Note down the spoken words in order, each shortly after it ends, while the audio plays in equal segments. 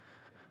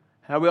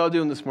How are we all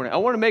doing this morning? I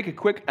want to make a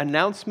quick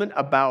announcement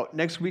about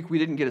next week. We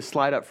didn't get a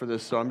slide up for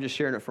this, so I'm just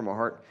sharing it from my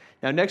heart.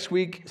 Now, next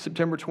week,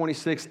 September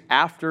 26th,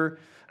 after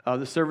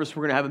the service,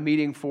 we're going to have a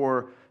meeting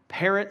for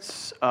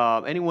parents,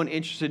 anyone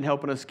interested in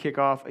helping us kick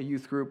off a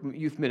youth group,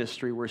 youth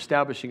ministry. We're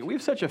establishing it. We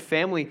have such a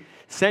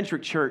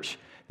family-centric church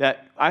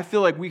that I feel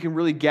like we can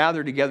really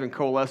gather together and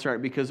coalesce around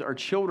it because our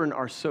children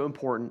are so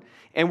important.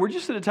 And we're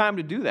just at a time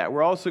to do that.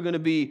 We're also going to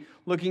be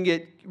looking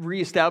at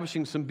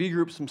reestablishing some B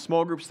groups, some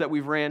small groups that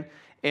we've ran.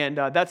 And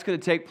that's going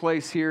to take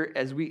place here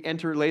as we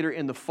enter later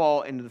in the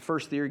fall into the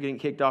first of the year getting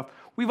kicked off.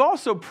 We've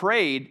also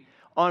prayed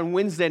on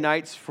Wednesday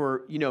nights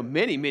for,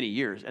 many, many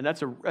years. And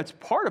that's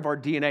part of our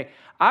DNA.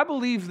 I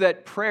believe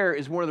that prayer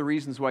is one of the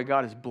reasons why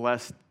God has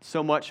blessed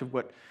so much of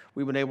what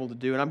we've been able to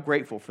do. And I'm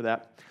grateful for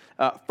that.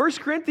 1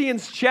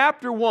 Corinthians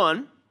chapter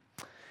 1.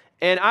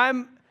 And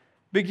I'm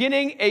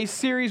beginning a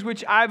series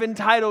which I've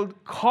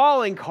entitled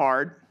Calling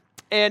Card.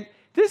 And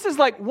this is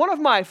like one of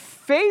my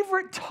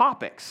favorite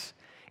topics.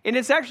 And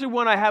it's actually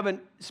one I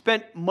haven't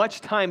spent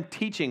much time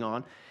teaching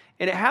on.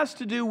 And it has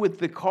to do with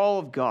the call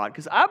of God.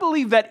 Because I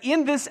believe that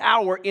in this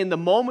hour, in the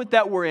moment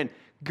that we're in,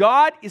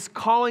 God is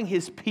calling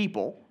his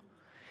people.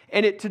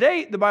 And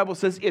today, the Bible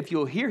says, if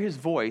you'll hear his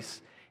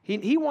voice,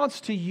 he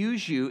wants to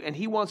use you and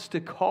he wants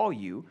to call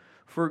you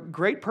for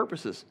great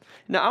purposes.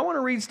 Now, I want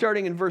to read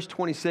starting in verse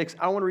 26.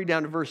 I want to read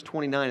down to verse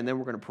 29, and then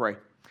we're going to pray.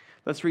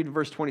 Let's read in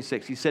verse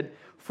 26. He said,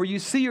 "For you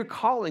see your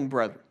calling,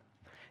 brethren,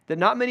 that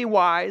not many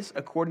wise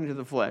according to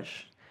the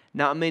flesh,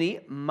 not many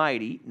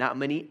mighty, not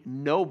many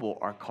noble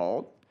are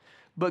called,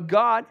 but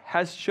God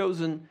has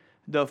chosen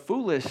the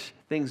foolish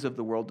things of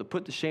the world to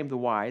put to shame the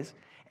wise,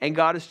 and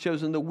God has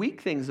chosen the weak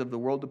things of the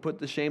world to put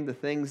to shame the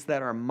things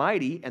that are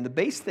mighty, and the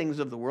base things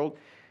of the world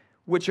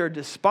which are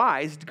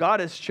despised, God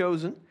has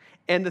chosen,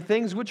 and the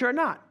things which are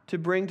not, to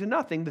bring to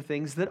nothing the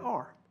things that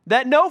are,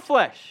 that no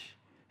flesh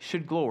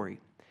should glory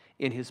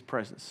in his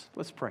presence."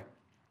 Let's pray.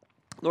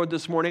 Lord,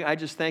 this morning I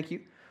just thank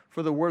you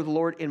for the word of the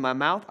Lord in my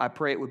mouth. I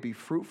pray it would be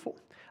fruitful.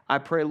 I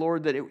pray,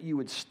 Lord, that you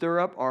would stir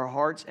up our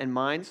hearts and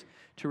minds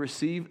to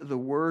receive the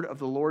word of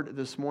the Lord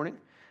this morning.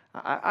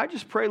 I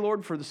just pray,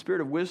 Lord, for the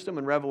spirit of wisdom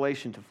and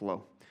revelation to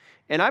flow.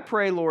 And I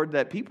pray, Lord,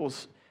 that people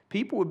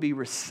would be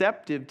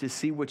receptive to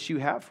see what you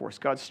have for us.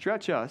 God,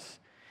 stretch us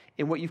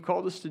in what you've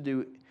called us to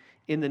do.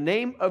 In the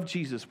name of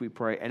Jesus, we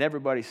pray. And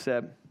everybody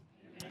said,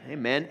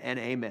 amen and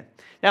amen.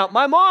 Now,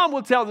 my mom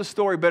will tell the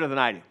story better than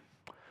I do.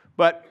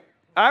 But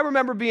I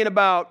remember being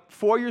about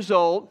 4 years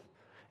old,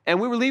 and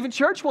we were leaving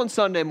church one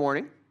Sunday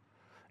morning.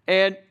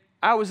 And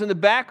I was in the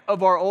back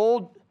of our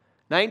old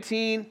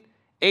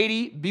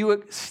 1980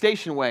 Buick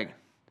station wagon.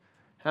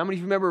 How many of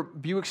you remember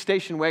Buick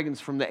station wagons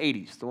from the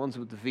 80s, the ones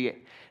with the V8?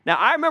 Now,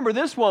 I remember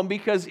this one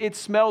because it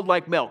smelled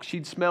like milk.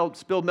 She'd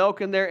spilled milk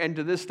in there, and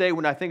to this day,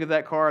 when I think of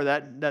that car,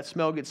 that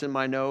smell gets in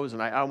my nose,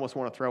 and I almost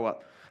want to throw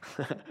up.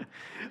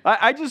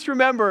 I just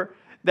remember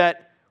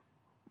that,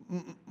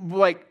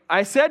 like,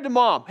 I said to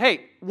Mom,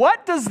 "Hey,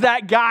 what does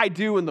that guy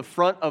do in the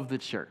front of the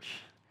church?"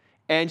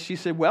 And she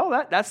said, "Well,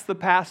 that's the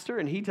pastor,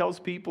 and he tells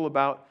people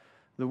about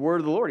the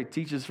word of the Lord. He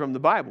teaches from the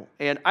Bible."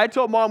 And I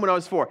told Mom when I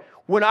was 4,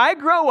 when I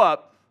grow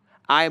up,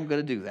 I am going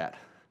to do that.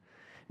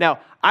 Now,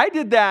 I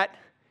did that.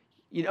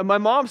 My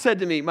mom said,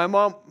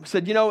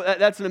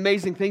 that's an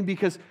amazing thing,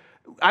 because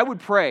I would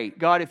pray,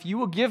 "God, if you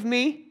will give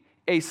me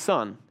a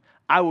son,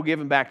 I will give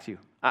him back to you."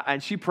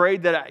 And she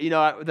prayed that,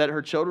 that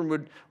her children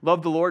would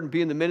love the Lord and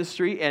be in the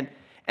ministry.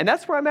 And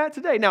that's where I'm at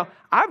today. Now,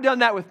 I've done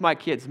that with my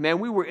kids. Man,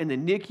 we were in the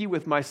NICU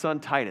with my son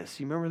Titus.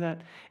 You remember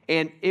that?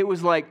 And it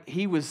was like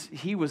he was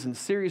in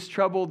serious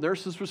trouble.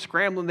 Nurses were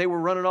scrambling. They were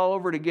running all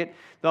over to get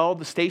all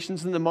the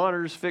stations and the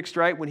monitors fixed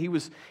right when he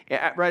was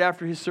right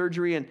after his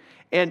surgery.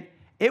 And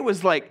it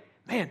was like,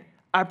 man,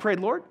 I prayed,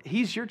 "Lord,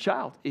 he's your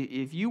child.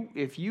 If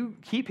you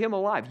keep him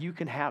alive, you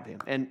can have him."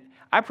 And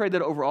I prayed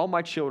that over all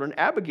my children.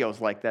 Abigail's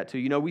like that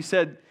too. We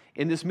said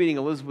in this meeting,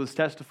 Elizabeth was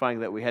testifying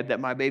that we had that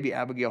my baby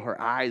Abigail,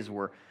 her eyes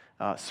were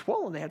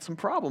swollen. They had some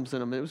problems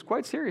in them. It was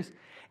quite serious.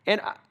 And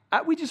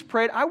we just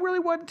prayed. I really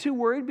wasn't too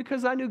worried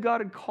because I knew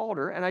God had called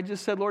her. And I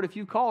just said, "Lord, if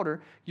you called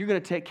her, you're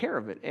going to take care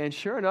of it." And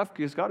sure enough,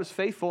 because God is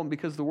faithful and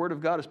because the word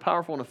of God is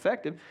powerful and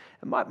effective,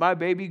 and my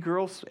baby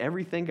girls,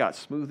 everything got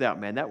smoothed out,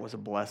 man. That was a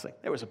blessing.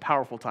 It was a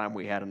powerful time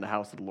we had in the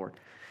house of the Lord.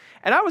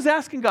 And I was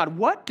asking God,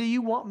 what do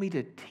you want me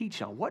to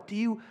teach on?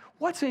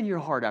 What's in your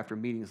heart after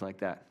meetings like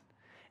that?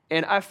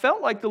 And I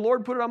felt like the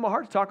Lord put it on my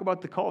heart to talk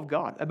about the call of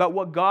God, about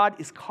what God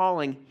is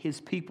calling his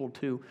people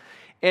to.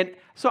 And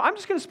so I'm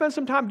just going to spend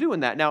some time doing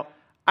that. Now,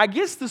 I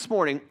guess this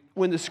morning,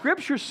 when the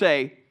scriptures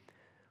say,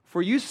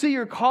 "For you see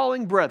your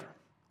calling, brethren,"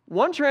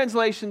 one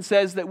translation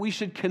says that we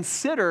should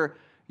consider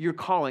your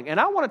calling. And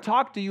I want to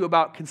talk to you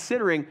about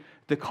considering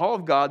the call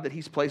of God that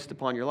he's placed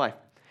upon your life.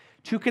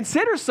 To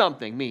consider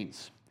something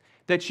means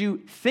that you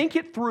think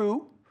it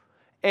through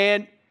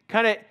and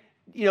kind of,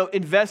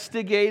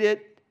 investigate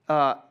it.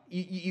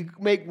 You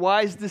make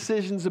wise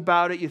decisions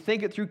about it. You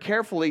think it through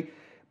carefully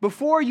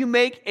before you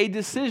make a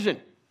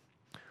decision,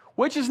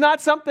 which is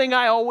not something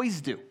I always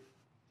do.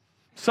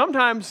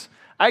 Sometimes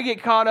I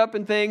get caught up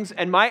in things,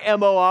 and my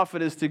MO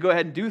often is to go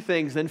ahead and do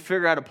things, then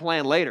figure out a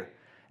plan later.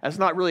 That's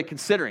not really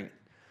considering it.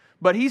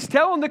 But he's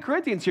telling the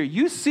Corinthians here,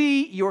 you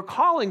see your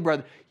calling,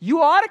 brother.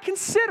 You ought to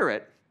consider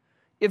it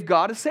if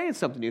God is saying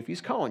something to you, if he's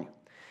calling you.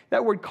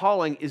 That word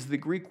calling is the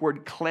Greek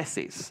word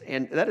klesis,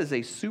 and that is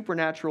a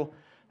supernatural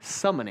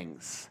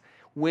summonings.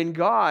 When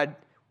God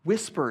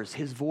whispers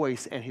his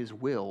voice and his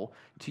will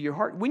to your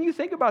heart. When you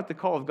think about the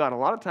call of God, a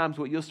lot of times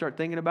what you'll start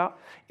thinking about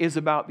is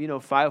about,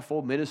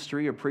 fivefold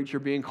ministry, a preacher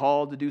being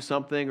called to do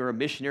something, or a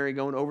missionary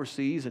going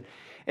overseas.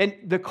 And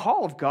the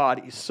call of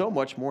God is so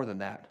much more than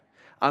that.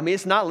 I mean,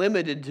 it's not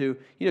limited to,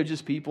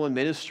 just people in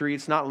ministry.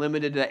 It's not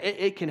limited to that.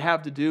 It can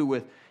have to do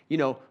with,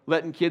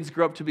 letting kids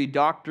grow up to be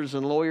doctors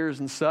and lawyers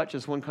and such,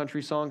 as one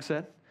country song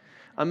said.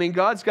 I mean,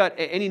 God's got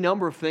any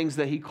number of things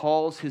that he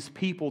calls his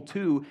people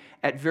to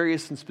at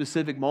various and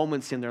specific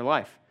moments in their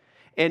life.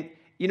 And,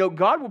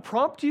 God will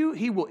prompt you.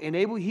 He will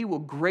enable you. He will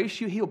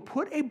grace you. He'll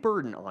put a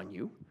burden on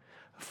you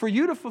for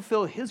you to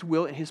fulfill his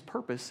will and his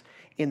purpose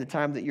in the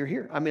time that you're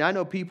here. I mean, I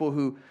know people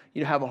who,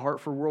 have a heart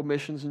for world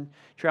missions and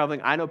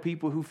traveling. I know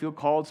people who feel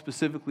called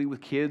specifically with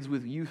kids,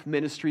 with youth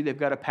ministry. They've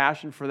got a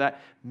passion for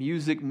that,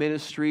 music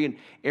ministry and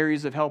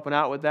areas of helping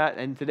out with that.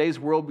 And in today's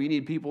world, we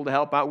need people to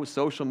help out with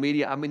social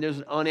media. I mean, there's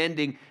an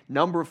unending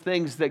number of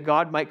things that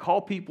God might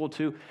call people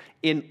to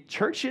in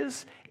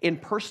churches, in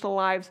personal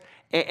lives,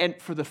 and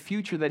for the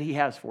future that he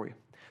has for you.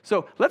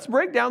 So let's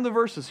break down the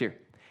verses here.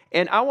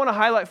 And I want to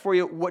highlight for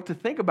you what to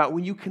think about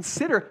when you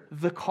consider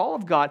the call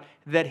of God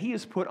that he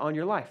has put on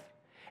your life.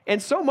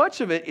 And so much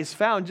of it is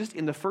found just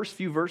in the first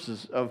few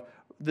verses of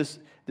this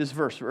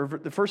verse, or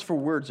the first 4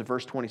 words of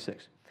verse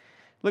 26.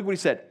 Look what he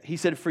said. He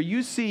said, for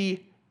you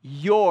see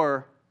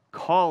your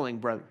calling,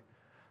 brother.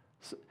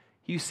 So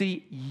you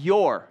see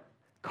your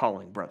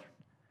calling, brother.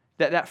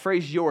 That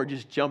phrase your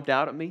just jumped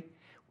out at me.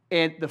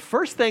 And the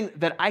first thing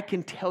that I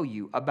can tell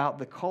you about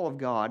the call of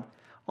God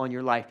on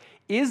your life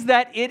is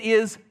that it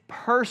is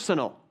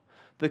personal.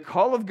 The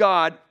call of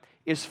God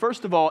is,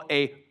 first of all,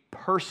 a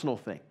personal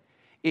thing.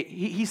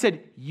 He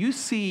said, you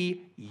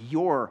see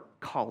your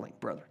calling,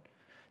 brother.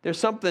 There's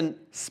something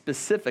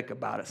specific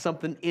about it,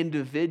 something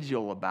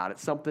individual about it,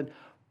 something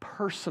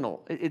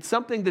personal. It's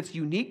something that's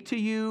unique to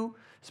you,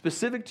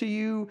 specific to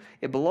you.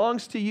 It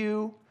belongs to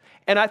you.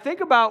 And I think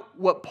about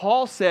what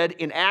Paul said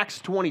in Acts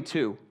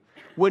 22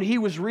 when he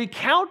was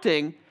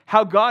recounting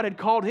how God had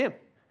called him.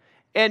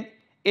 And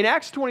in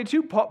Acts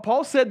 22,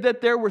 Paul said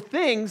that there were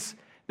things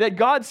that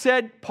God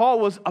said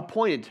Paul was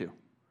appointed to.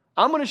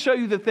 I'm going to show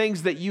you the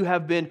things that you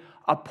have been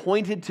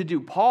appointed to do.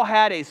 Paul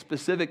had a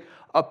specific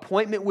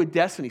appointment with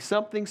destiny,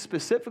 something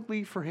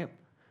specifically for him.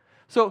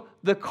 So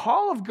the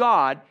call of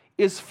God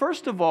is,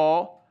 first of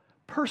all,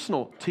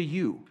 personal to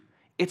you.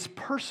 It's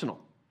personal.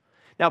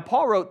 Now,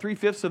 Paul wrote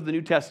 3/5 of the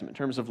New Testament in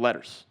terms of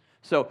letters.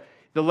 So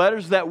the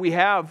letters that we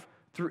have,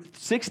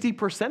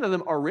 60% of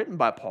them are written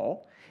by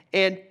Paul.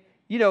 And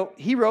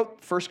he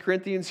wrote 1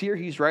 Corinthians here.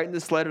 He's writing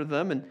this letter to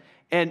them.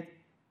 And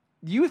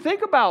you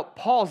think about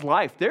Paul's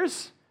life.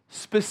 There's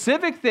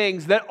specific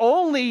things that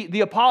only the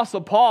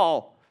Apostle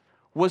Paul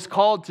was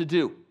called to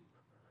do.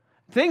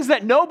 Things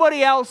that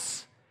nobody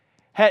else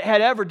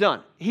had ever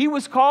done. He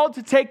was called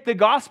to take the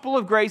gospel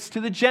of grace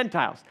to the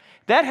Gentiles.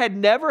 That had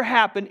never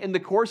happened in the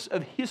course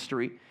of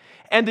history.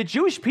 And the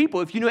Jewish people,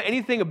 if you know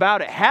anything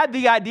about it, had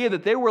the idea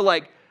that they were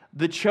like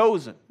the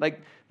chosen.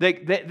 Like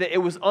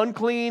it was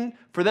unclean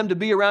for them to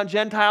be around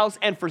Gentiles,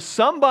 and for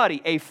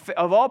somebody,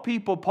 of all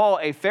people, Paul,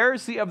 a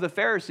Pharisee of the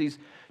Pharisees,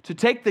 to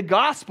take the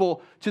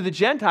gospel to the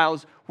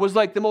Gentiles was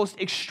like the most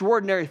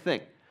extraordinary thing.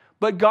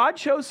 But God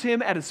chose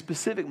him at a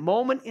specific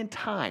moment in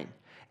time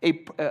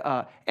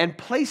and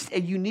placed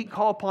a unique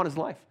call upon his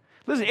life.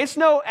 Listen, it's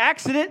no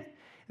accident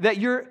that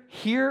you're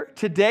here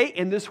today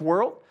in this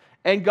world,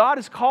 and God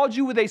has called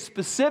you with a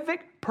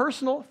specific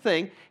personal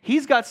thing.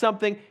 He's got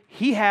something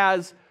he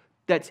has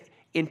that's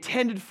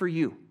intended for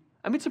you.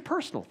 I mean, it's a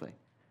personal thing.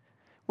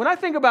 When I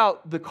think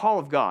about the call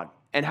of God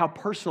and how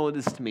personal it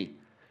is to me,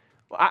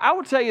 I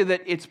would tell you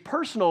that it's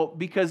personal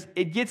because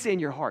it gets in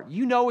your heart.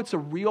 You know it's a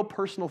real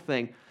personal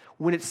thing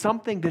when it's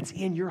something that's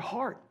in your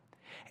heart.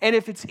 And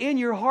if it's in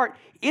your heart,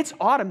 it's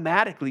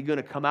automatically going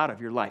to come out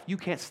of your life. You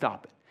can't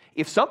stop it.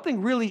 If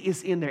something really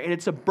is in there and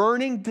it's a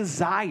burning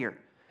desire,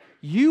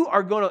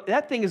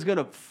 that thing is going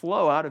to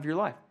flow out of your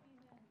life.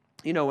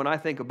 When I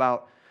think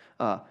about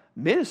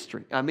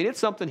ministry, I mean, it's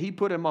something he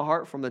put in my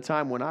heart from the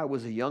time when I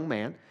was a young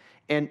man.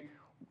 And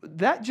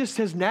that just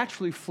has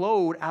naturally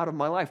flowed out of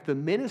my life. The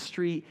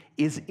ministry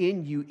is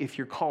in you if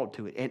you're called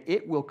to it, and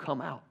it will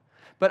come out.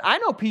 But I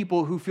know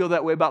people who feel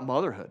that way about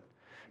motherhood.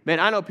 Man,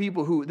 I know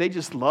people who, they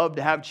just love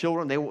to have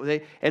children.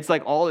 It's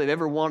like all they've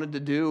ever wanted to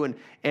do.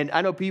 And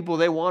I know people,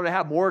 they want to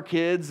have more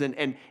kids.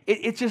 And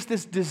it's just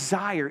this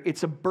desire.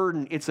 It's a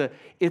burden. It's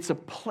a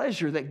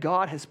pleasure that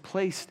God has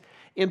placed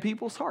in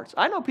people's hearts.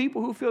 I know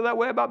people who feel that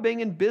way about being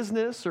in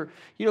business or,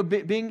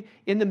 being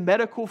in the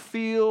medical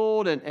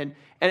field. And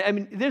I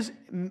mean, there's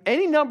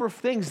any number of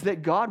things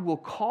that God will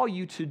call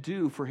you to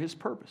do for his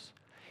purpose.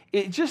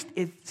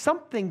 It's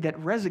something that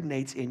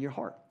resonates in your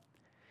heart.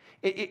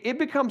 It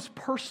becomes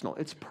personal.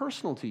 It's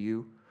personal to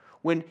you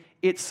when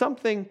it's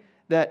something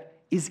that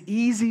is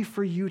easy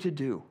for you to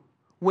do.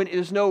 When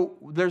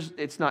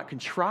it's not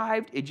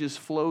contrived, it just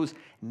flows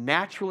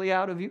naturally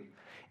out of you.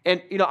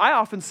 And, I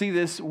often see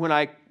this when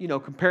I,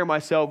 compare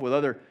myself with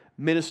other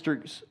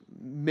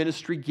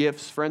ministry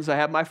gifts, friends I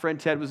have. My friend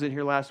Ted was in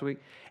here last week,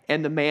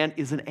 and the man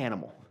is an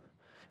animal.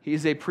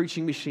 He's a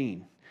preaching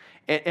machine.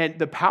 And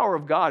the power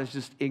of God is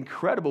just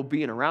incredible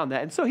being around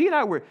that. And so he and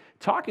I were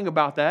talking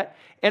about that,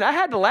 and I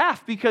had to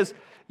laugh because,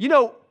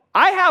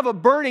 I have a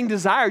burning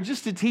desire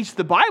just to teach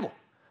the Bible.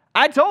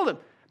 I told him,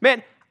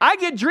 man, I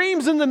get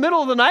dreams in the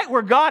middle of the night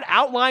where God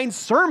outlines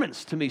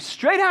sermons to me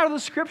straight out of the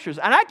scriptures,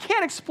 and I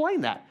can't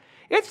explain that.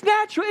 It's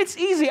natural. It's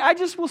easy. I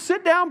just will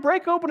sit down,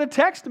 break open a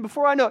text, and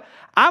before I know it,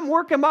 I'm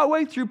working my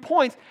way through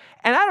points,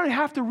 and I don't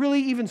have to really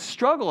even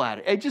struggle at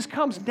it. It just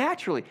comes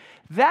naturally.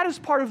 That is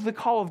part of the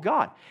call of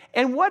God.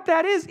 And what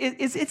that is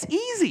it's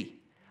easy.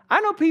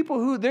 I know people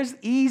who there's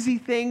easy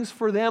things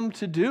for them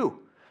to do.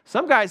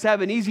 Some guys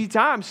have an easy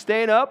time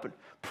staying up and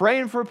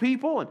praying for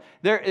people, and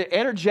they're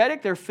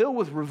energetic. They're filled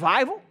with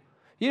revival.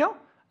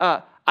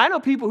 I know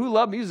people who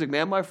love music,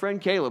 man. My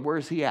friend Caleb, where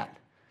is he at?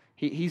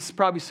 He's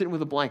probably sitting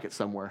with a blanket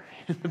somewhere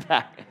in the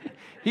back.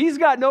 He's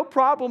got no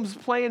problems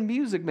playing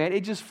music, man.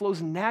 It just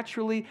flows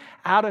naturally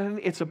out of him.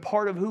 It's a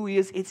part of who he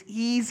is. It's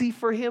easy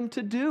for him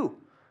to do.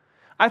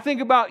 I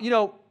think about,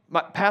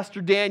 Pastor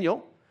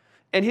Daniel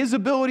and his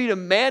ability to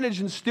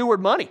manage and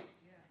steward money.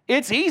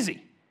 It's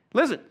easy.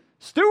 Listen,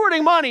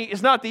 stewarding money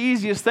is not the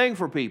easiest thing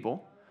for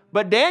people,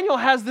 but Daniel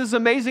has this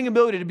amazing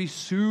ability to be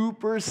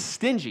super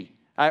stingy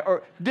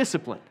or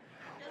disciplined.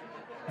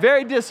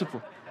 Very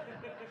disciplined.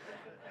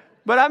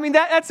 But I mean,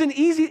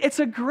 it's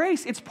a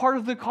grace. It's part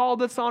of the call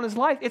that's on his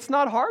life. It's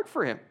not hard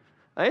for him.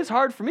 It's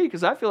hard for me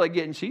because I feel like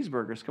getting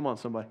cheeseburgers. Come on,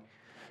 somebody.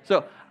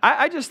 So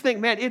I just think,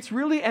 man, it's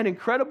really an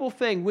incredible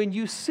thing when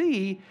you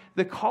see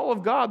the call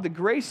of God, the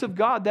grace of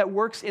God that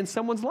works in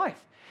someone's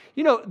life.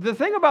 The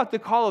thing about the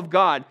call of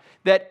God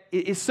that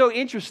is so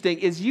interesting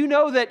is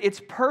that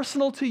it's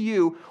personal to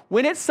you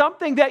when it's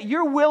something that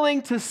you're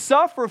willing to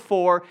suffer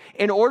for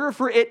in order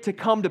for it to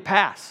come to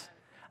pass.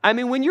 I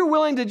mean, when you're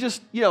willing to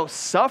just,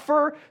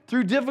 suffer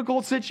through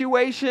difficult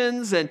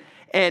situations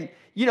and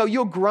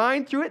you'll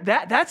grind through it,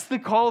 that's the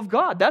call of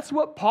God. That's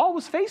what Paul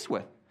was faced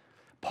with.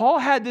 Paul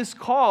had this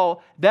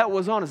call that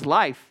was on his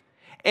life,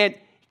 and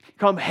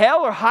come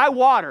hell or high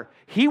water,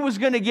 he was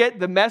going to get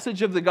the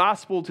message of the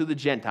gospel to the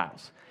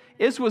Gentiles.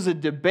 This was a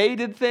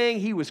debated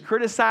thing. He was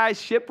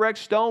criticized, shipwrecked,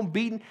 stoned,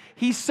 beaten.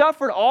 He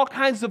suffered all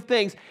kinds of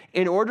things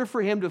in order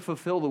for him to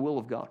fulfill the will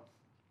of God.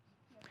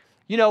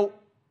 You know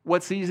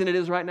what season it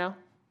is right now?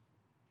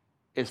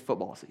 It's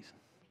football season.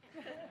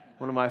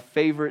 One of my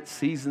favorite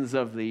seasons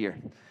of the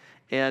year.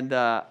 And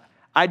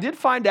I did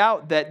find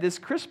out that this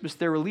Christmas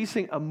they're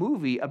releasing a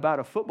movie about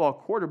a football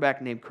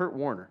quarterback named Kurt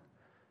Warner.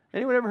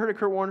 Anyone ever heard of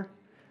Kurt Warner?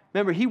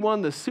 Remember, he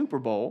won the Super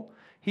Bowl.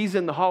 He's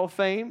in the Hall of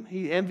Fame.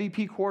 He's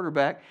MVP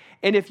quarterback.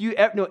 And if you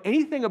know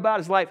anything about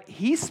his life,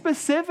 he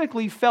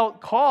specifically felt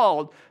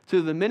called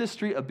to the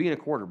ministry of being a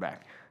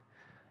quarterback.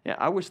 Yeah,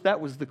 I wish that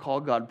was the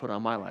call God put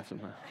on my life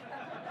sometime.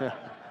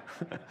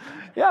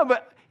 Yeah,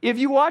 but if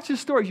you watch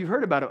his stories, you've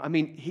heard about him. I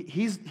mean,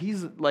 he's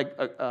like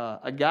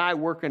a guy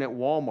working at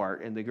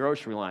Walmart in the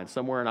grocery line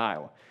somewhere in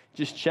Iowa,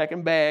 just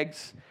checking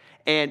bags.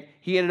 And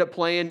he ended up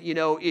playing,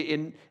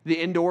 in the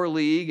indoor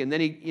league. And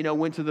then he,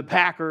 went to the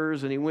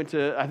Packers and he went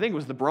to, I think it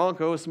was the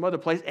Broncos, some other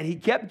place. And he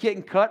kept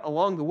getting cut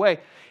along the way.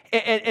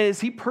 And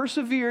as he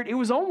persevered, it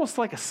was almost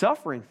like a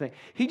suffering thing.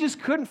 He just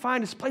couldn't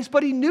find his place.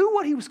 But he knew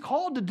what he was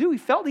called to do. He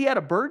felt he had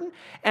a burden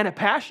and a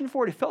passion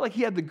for it. He felt like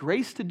he had the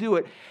grace to do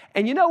it.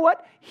 And you know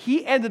what?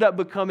 He ended up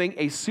becoming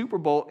a Super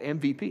Bowl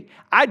MVP.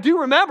 I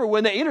do remember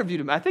when they interviewed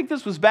him. I think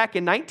this was back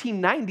in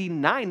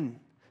 1999,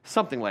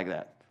 something like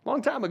that.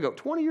 Long time ago,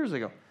 20 years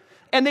ago.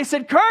 And they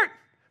said, Kurt,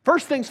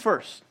 first things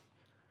first.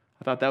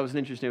 I thought that was an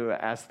interesting way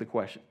to ask the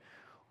question.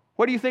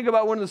 What do you think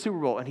about winning the Super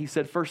Bowl? And he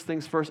said, first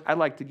things first, I'd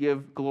like to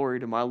give glory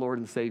to my Lord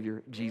and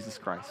Savior, Jesus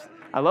Christ.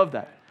 I love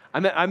that.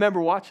 I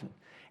remember watching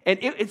it.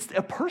 And it's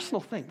a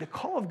personal thing. The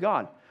call of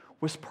God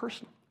was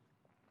personal.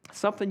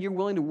 Something you're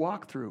willing to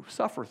walk through,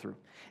 suffer through.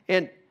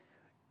 And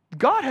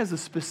God has a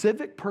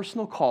specific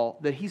personal call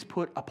that he's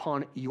put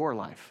upon your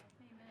life.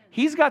 Amen.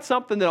 He's got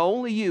something that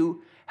only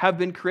you have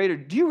been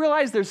created. Do you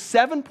realize there's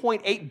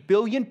 7.8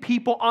 billion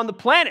people on the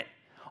planet?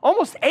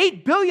 Almost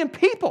 8 billion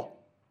people.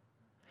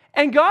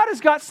 And God has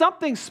got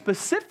something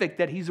specific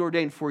that he's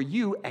ordained for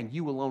you and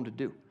you alone to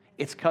do.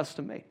 It's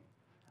custom made.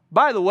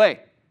 By the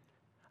way,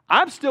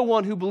 I'm still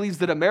one who believes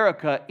that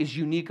America is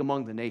unique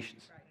among the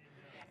nations.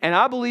 And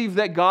I believe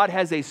that God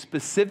has a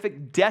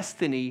specific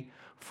destiny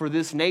for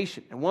this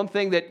nation. And one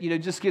thing that,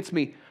 just gets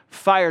me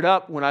fired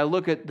up when I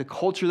look at the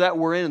culture that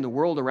we're in and the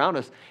world around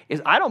us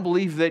is I don't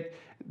believe that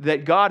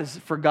that God has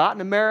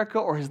forgotten America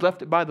or has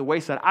left it by the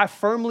wayside. I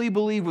firmly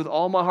believe with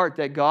all my heart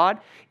that God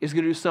is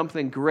going to do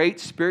something great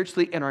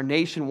spiritually in our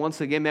nation.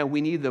 Once again, man,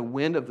 we need the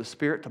wind of the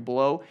Spirit to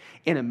blow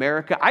in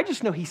America. I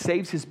just know he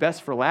saves his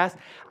best for last.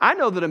 I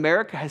know that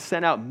America has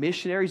sent out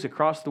missionaries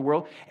across the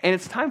world, and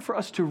it's time for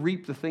us to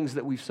reap the things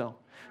that we've sown.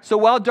 So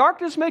while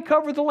darkness may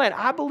cover the land,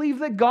 I believe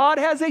that God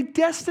has a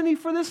destiny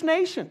for this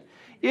nation.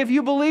 If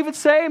you believe it,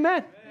 say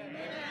amen.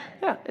 Amen.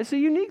 Yeah, it's a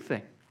unique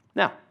thing.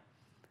 Now,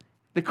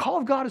 the call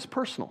of God is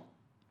personal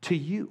to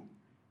you.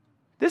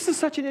 This is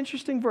such an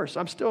interesting verse.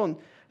 I'm still in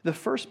the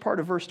first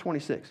part of verse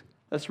 26.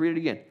 Let's read it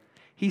again.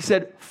 He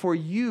said, for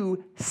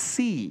you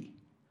see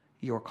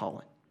your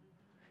calling.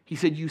 He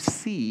said, you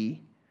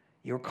see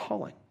your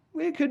calling.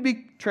 It could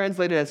be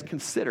translated as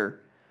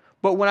consider.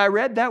 But when I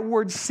read that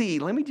word see,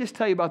 let me just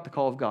tell you about the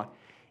call of God.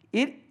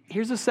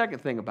 Here's the second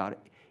thing about it.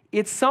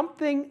 It's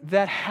something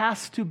that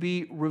has to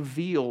be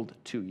revealed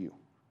to you.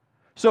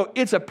 So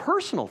it's a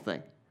personal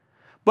thing.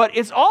 But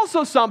it's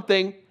also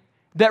something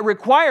that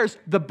requires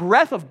the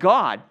breath of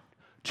God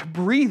to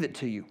breathe it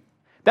to you.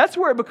 That's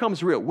where it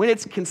becomes real. When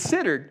it's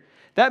considered,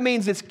 that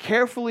means it's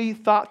carefully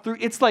thought through.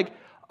 It's like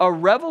a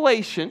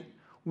revelation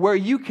where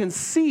you can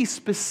see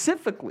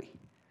specifically,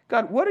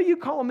 God, what are you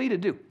calling me to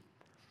do?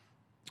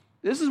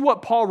 This is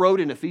what Paul wrote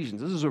in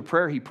Ephesians. This is a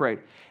prayer he prayed.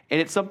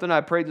 And it's something I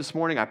prayed this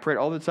morning. I prayed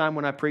all the time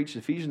when I preached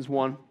Ephesians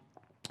 1,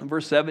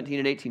 verse 17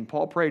 and 18.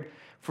 Paul prayed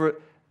for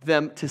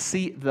them to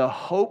see the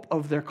hope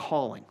of their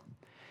calling.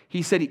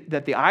 He said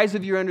that the eyes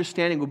of your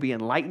understanding will be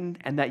enlightened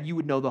and that you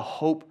would know the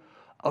hope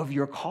of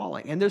your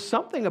calling. And there's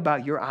something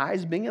about your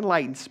eyes being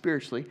enlightened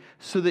spiritually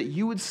so that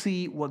you would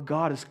see what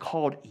God has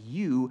called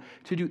you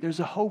to do. There's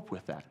a hope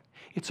with that.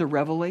 It's a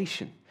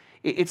revelation.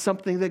 It's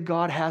something that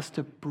God has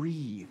to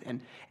breathe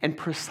and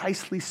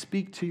precisely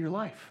speak to your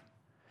life.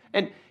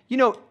 And,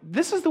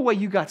 this is the way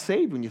you got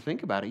saved when you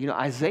think about it.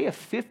 Isaiah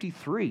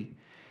 53,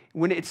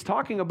 when it's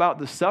talking about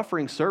the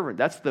suffering servant,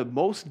 that's the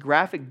most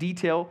graphic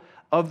detail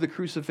of the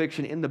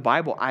crucifixion in the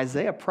Bible.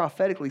 Isaiah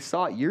prophetically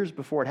saw it years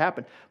before it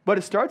happened. But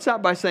it starts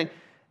out by saying,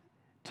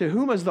 to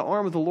whom has the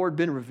arm of the Lord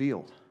been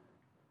revealed?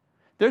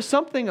 There's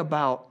something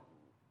about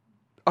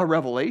a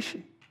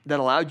revelation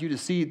that allowed you to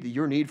see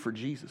your need for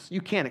Jesus.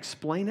 You can't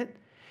explain it.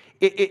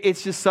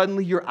 It's just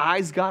suddenly your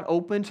eyes got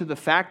open to the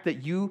fact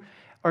that you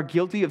are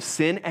guilty of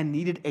sin and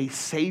needed a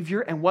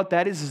Savior. And what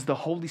that is the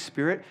Holy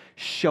Spirit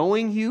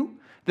showing you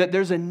that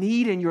there's a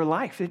need in your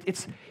life.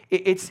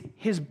 It's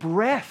His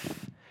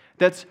breath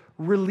that's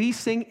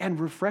releasing and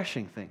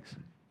refreshing things.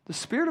 The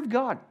Spirit of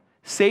God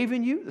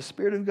saving you, the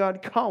Spirit of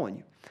God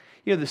calling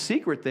you. The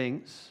secret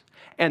things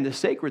and the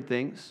sacred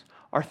things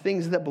are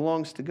things that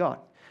belongs to God.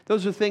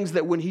 Those are things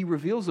that when He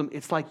reveals them,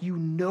 it's like you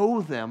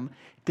know them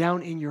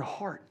down in your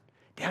heart,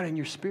 down in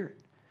your spirit.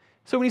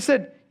 So when He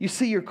said, you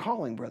see your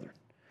calling, brother,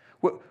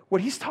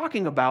 what He's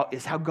talking about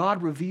is how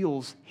God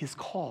reveals His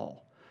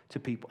call to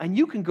people. And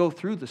you can go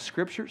through the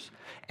scriptures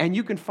and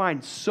you can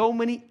find so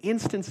many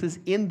instances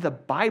in the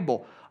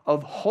Bible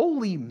of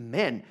holy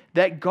men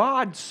that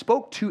God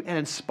spoke to and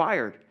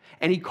inspired,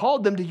 and He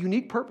called them to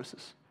unique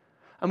purposes.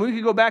 I mean, we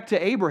could go back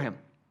to Abraham,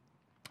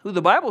 who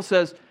the Bible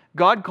says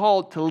God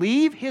called to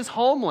leave his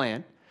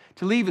homeland,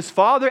 to leave his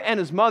father and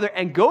his mother,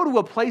 and go to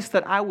a place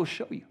that I will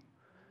show you.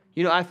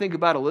 I think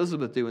about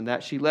Elizabeth doing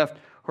that. She left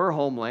her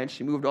homeland.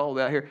 She moved all the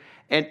way out here.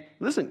 And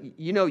listen,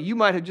 you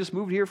might have just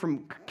moved here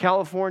from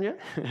California.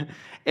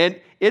 And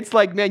it's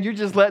like, man, you're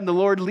just letting the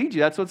Lord lead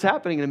you. That's what's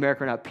happening in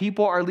America now.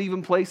 People are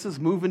leaving places,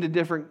 moving to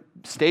different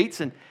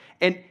states. And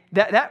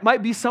that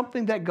might be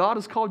something that God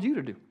has called you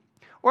to do.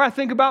 Or I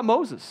think about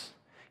Moses.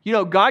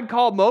 God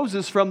called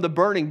Moses from the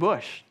burning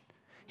bush.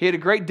 He had a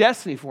great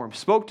destiny for him,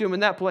 spoke to him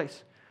in that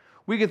place.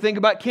 We could think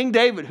about King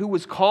David, who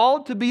was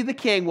called to be the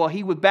king while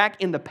he was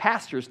back in the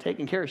pastures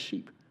taking care of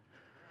sheep.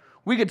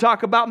 We could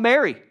talk about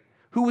Mary,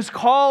 who was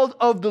called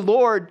of the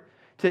Lord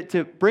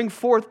to bring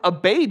forth a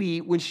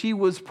baby when she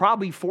was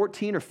probably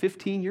 14 or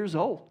 15 years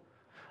old.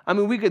 I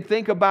mean, we could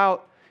think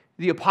about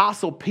the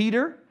Apostle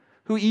Peter,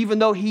 who even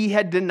though he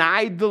had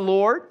denied the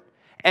Lord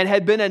and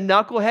had been a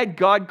knucklehead,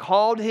 God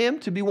called him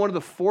to be one of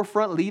the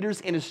forefront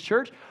leaders in his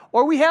church.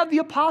 Or we have the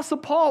Apostle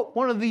Paul,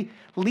 one of the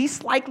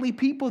least likely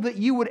people that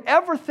you would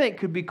ever think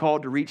could be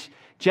called to reach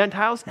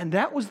Gentiles, and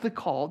that was the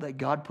call that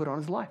God put on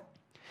his life.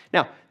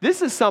 Now,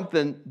 this is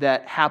something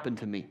that happened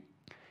to me.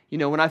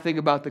 When I think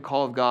about the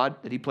call of God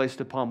that He placed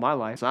upon my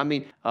life, I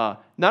mean,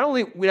 not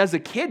only as a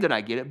kid did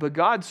I get it, but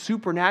God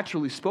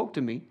supernaturally spoke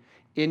to me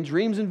in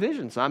dreams and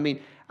visions. I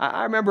mean,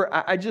 I remember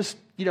I just,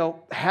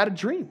 had a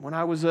dream when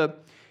I was a,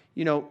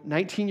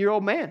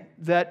 19-year-old man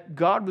that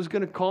God was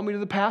going to call me to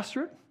the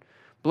pastorate,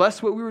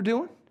 bless what we were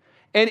doing.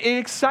 And it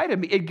excited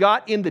me. It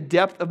got in the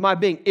depth of my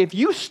being. If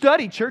you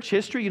study church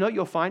history, what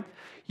you'll find?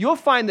 You'll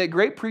find that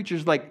great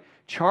preachers like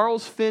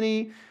Charles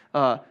Finney,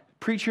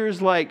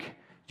 preachers like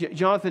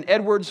Jonathan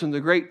Edwards from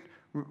the great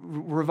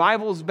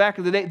revivals back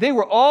in the day, they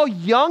were all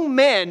young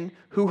men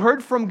who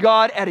heard from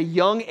God at a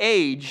young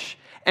age,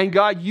 and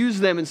God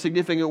used them in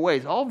significant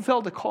ways. All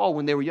felt a call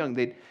when they were young.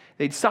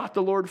 They'd sought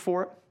the Lord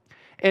for it.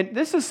 And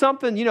this is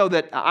something,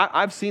 that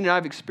I've seen and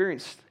I've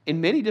experienced in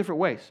many different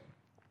ways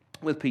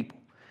with people.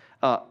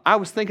 I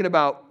was thinking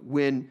about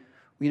when,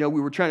 we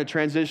were trying to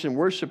transition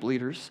worship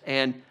leaders,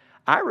 and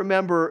I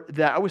remember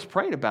that I was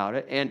praying about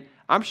it, and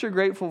I'm sure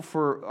grateful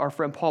for our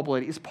friend Paul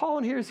Blady. Is Paul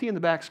in here? Is he in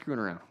the back screwing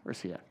around?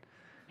 Where's he at?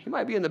 He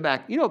might be in the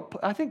back.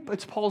 I think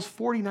it's Paul's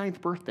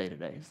 49th birthday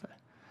today.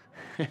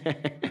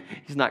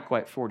 He's not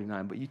quite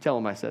 49, but you tell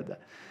him I said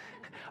that.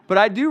 But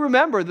I do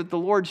remember that the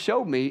Lord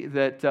showed me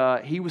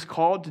that he was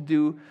called to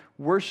do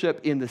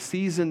worship in the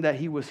season that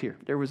he was here.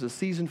 There was a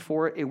season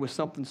for it. It was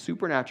something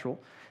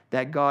supernatural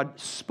that God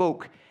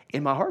spoke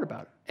in my heart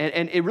about it.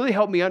 And it really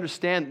helped me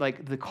understand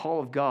the call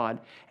of God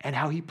and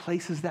how he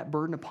places that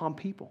burden upon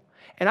people.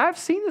 And I've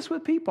seen this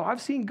with people.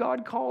 I've seen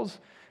God calls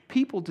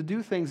people to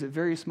do things at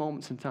various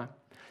moments in time.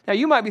 Now,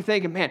 you might be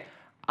thinking, man,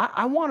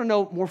 I want to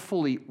know more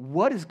fully,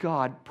 what has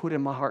God put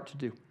in my heart to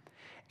do?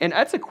 And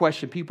that's a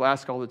question people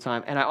ask all the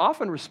time. And I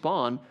often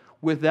respond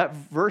with that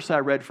verse I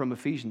read from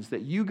Ephesians,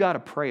 that you got to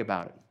pray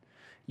about it.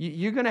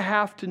 You're going to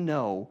have to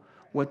know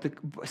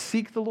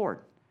seek the Lord.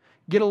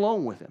 Get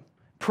alone with him.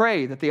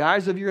 Pray that the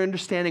eyes of your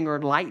understanding are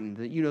enlightened,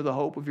 that you know the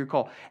hope of your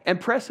call. And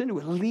press into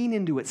it. Lean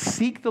into it.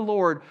 Seek the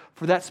Lord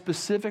for that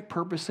specific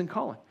purpose and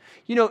calling.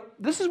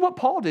 This is what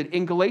Paul did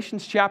in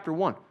Galatians chapter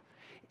 1.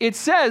 It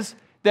says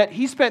that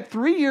he spent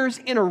 3 years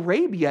in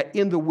Arabia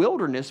in the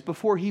wilderness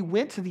before he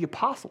went to the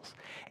apostles.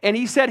 And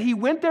he said he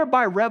went there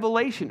by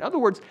revelation. In other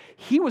words,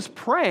 he was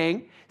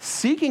praying,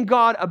 seeking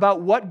God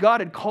about what God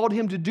had called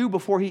him to do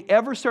before he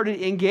ever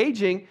started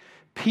engaging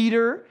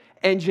Peter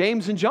and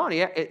James and John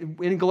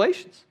in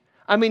Galatians.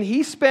 I mean,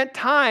 he spent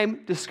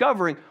time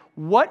discovering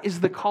what is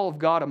the call of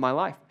God in my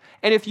life.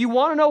 And if you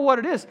want to know what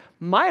it is,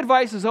 my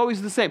advice is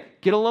always the same.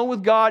 Get alone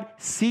with God,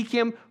 seek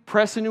him,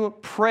 press into him,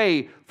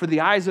 pray for the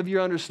eyes of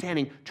your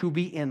understanding to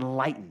be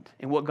enlightened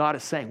in what God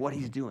is saying, what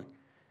he's doing.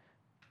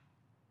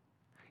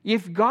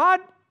 If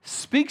God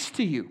speaks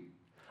to you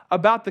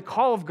about the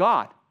call of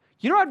God,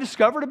 you know what I've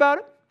discovered about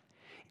it?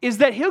 Is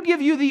that he'll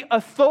give you the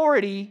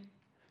authority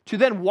to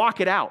then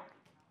walk it out.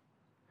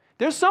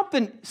 There's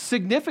something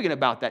significant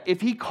about that.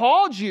 If he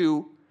called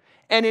you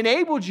and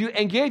enabled you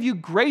and gave you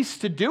grace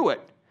to do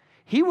it,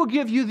 he will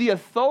give you the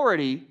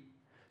authority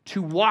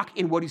to walk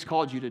in what he's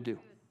called you to do.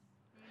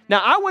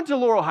 Now, I went to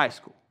Laurel High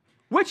School,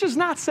 which is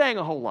not saying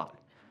a whole lot.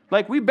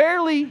 We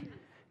barely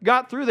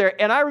got through there.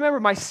 And I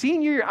remember my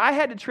senior year, I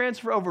had to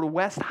transfer over to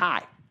West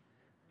High.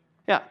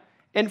 Yeah.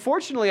 And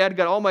fortunately, I'd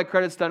got all my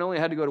credits done. I only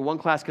had to go to one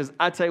class because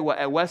I tell you what,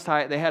 at West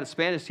High, they had a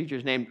Spanish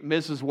teacher named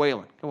Mrs.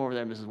 Whalen. Come over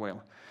there, Mrs. Whalen.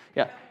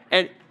 Yeah.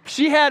 And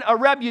she had a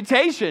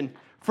reputation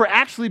for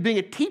actually being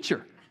a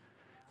teacher.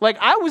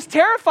 I was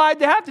terrified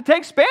to have to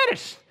take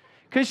Spanish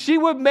because she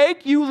would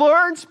make you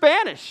learn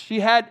Spanish. She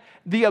had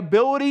the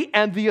ability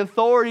and the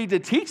authority to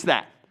teach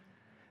that.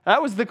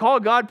 That was the call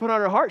God put on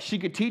her heart. She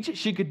could teach it.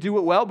 She could do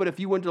it well. But if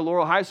you went to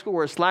Laurel High School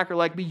or a slacker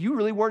like me, you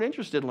really weren't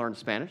interested in learning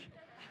Spanish.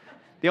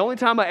 The only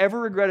time I ever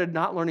regretted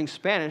not learning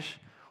Spanish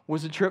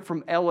was a trip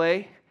from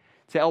L.A.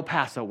 to El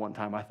Paso one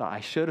time. I thought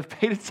I should have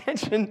paid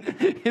attention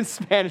in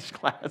Spanish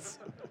class.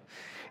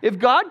 If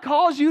God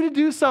calls you to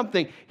do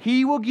something,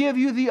 he will give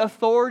you the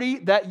authority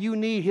that you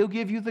need. He'll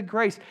give you the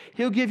grace.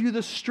 He'll give you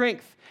the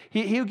strength.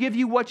 He'll give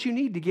you what you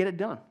need to get it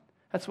done.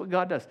 That's what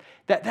God does.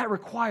 That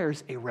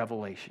requires a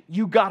revelation.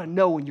 You got to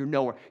know when you're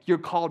nowhere. You're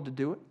called to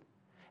do it,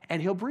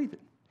 and he'll breathe it.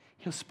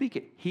 He'll speak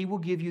it. He will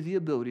give you the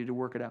ability to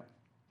work it out.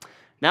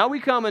 Now we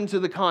come into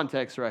the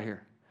context right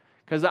here,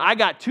 because I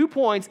got 2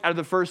 points out of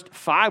the first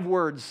 5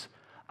 words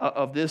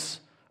of this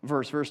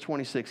verse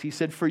 26. He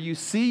said, "For you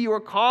see your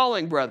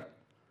calling, brother."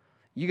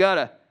 You got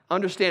to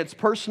understand it's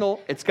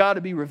personal. It's got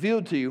to be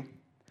revealed to you.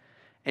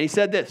 And he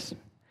said this,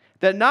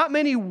 that not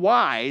many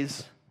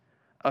wise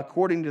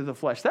according to the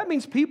flesh. That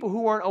means people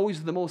who aren't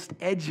always the most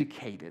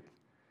educated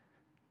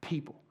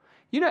people.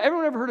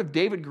 Everyone ever heard of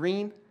David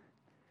Green?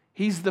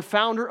 He's the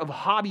founder of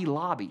Hobby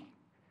Lobby.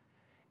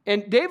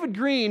 And David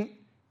Green,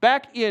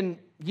 back in,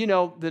 the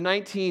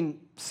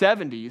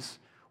 1970s,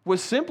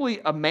 was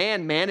simply a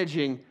man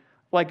managing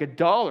a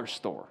dollar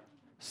store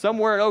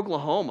somewhere in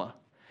Oklahoma.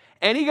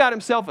 And he got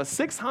himself a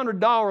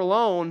 $600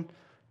 loan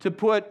to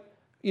put,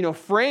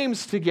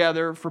 frames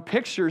together for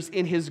pictures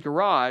in his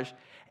garage.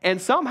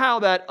 And somehow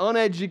that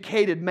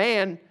uneducated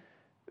man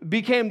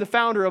became the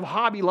founder of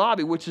Hobby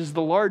Lobby, which is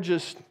the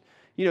largest,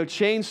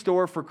 chain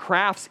store for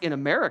crafts in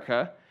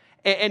America.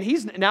 And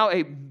he's now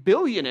a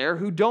billionaire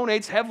who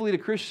donates heavily to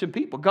Christian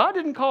people. God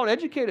didn't call an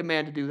educated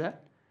man to do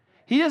that.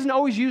 He doesn't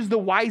always use the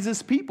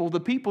wisest people, the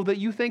people that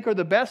you think are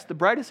the best, the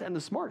brightest, and the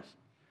smartest.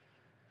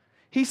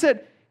 He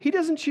said, he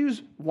doesn't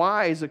choose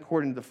wise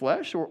according to the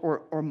flesh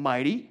or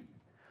mighty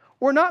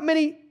or not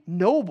many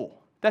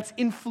noble. That's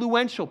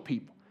influential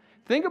people.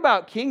 Think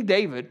about King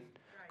David,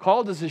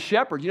 called as a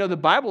shepherd. The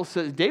Bible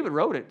says, David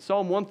wrote it,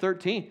 Psalm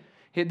 113,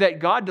 that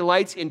God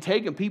delights in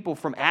taking people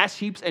from ash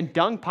heaps and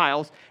dung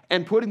piles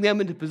and putting them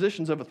into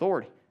positions of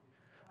authority.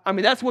 I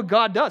mean, that's what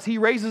God does. He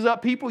raises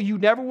up people you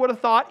never would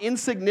have thought,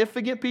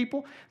 insignificant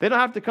people. They don't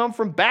have to come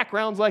from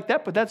backgrounds like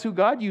that, but that's who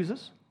God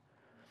uses.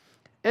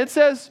 And it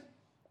says,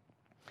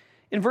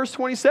 In verse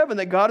 27,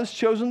 that God has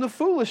chosen the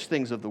foolish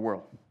things of the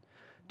world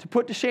to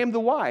put to shame the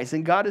wise,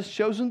 and God has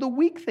chosen the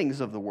weak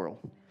things of the world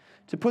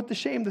to put to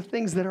shame the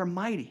things that are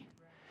mighty.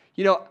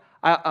 You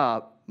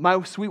know,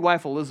 my sweet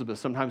wife Elizabeth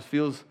sometimes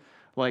feels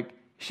like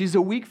she's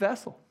a weak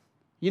vessel.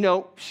 You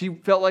know, she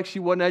felt like she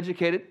wasn't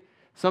educated.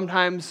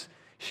 Sometimes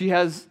she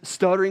has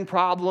stuttering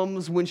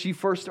problems when she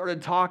first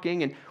started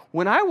talking. And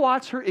when I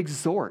watch her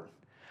exhort,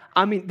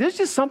 I mean, there's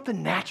just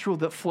something natural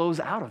that flows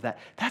out of that.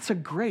 That's a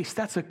grace.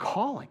 That's a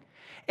calling.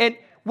 And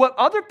what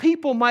other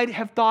people might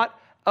have thought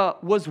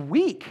was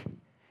weak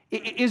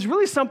is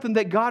really something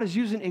that God is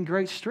using in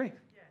great strength.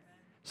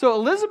 So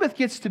Elizabeth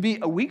gets to be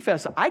a weak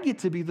vessel. I get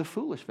to be the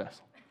foolish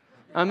vessel.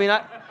 I mean,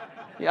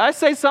 I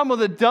say some of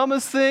the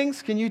dumbest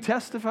things. Can you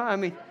testify? I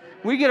mean,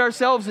 we get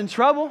ourselves in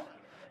trouble.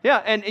 Yeah,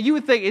 and you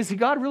would think, is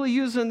God really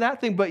using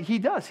that thing? But he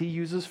does. He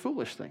uses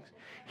foolish things.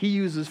 He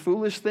uses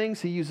foolish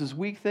things. He uses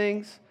weak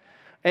things.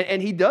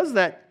 And he does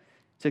that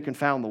to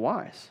confound the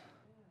wise.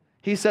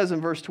 He says in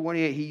verse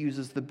 28, he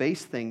uses the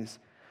base things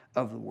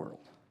of the world.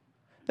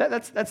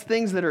 That's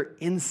things that are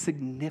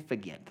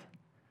insignificant.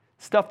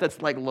 Stuff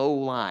that's like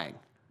low-lying.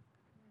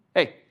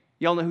 Hey,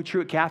 y'all know who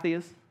Truett Cathy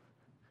is?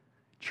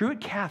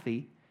 Truett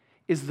Cathy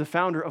is the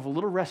founder of a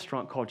little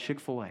restaurant called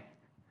Chick-fil-A.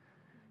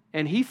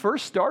 And he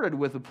first started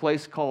with a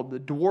place called the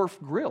Dwarf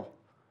Grill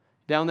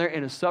down there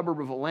in a suburb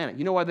of Atlanta.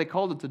 You know why they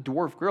called it the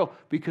Dwarf Grill?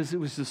 Because it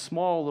was a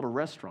small little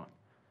restaurant.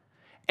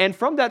 And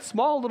from that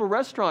small little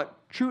restaurant,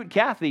 Truett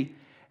Cathy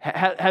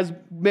has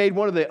made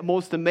one of the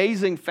most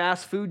amazing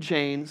fast food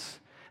chains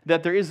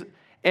that there is.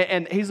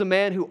 And he's a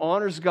man who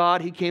honors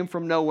God. He came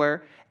from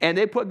nowhere. And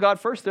they put God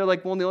first. They're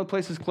like one of the only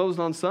places closed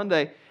on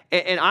Sunday.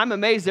 And I'm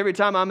amazed every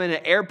time I'm in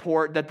an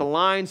airport that the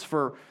lines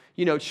for,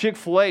 you know,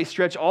 Chick-fil-A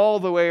stretch all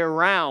the way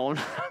around.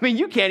 I mean,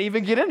 you can't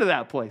even get into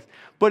that place.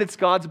 But it's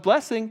God's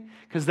blessing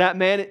because that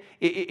man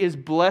is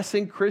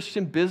blessing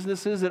Christian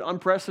businesses at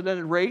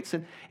unprecedented rates.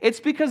 And it's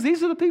because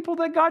these are the people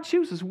that God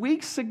chooses.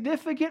 Weak,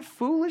 significant,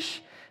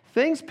 foolish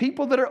things,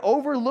 people that are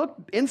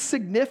overlooked,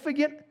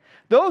 insignificant.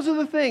 Those are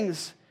the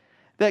things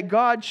that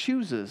God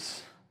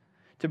chooses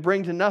to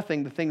bring to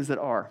nothing the things that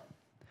are.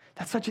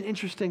 That's such an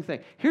interesting thing.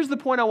 Here's the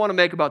point I want to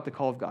make about the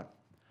call of God.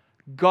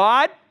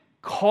 God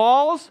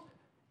calls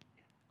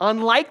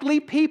unlikely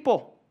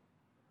people.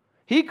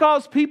 He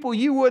calls people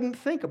you wouldn't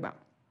think about.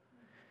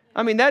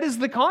 I mean, that is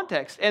the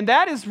context. And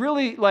that is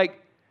really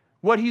like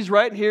what he's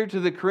writing here to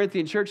the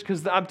Corinthian church,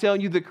 because I'm telling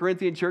you, the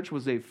Corinthian church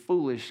was a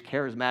foolish,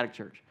 charismatic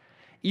church.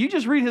 You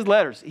just read his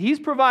letters. He's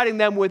providing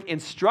them with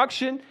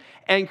instruction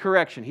and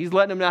correction. He's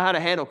letting them know how to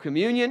handle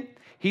communion.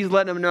 He's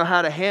letting them know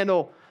how to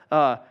handle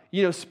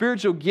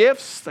spiritual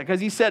gifts, because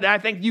he said, I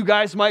think you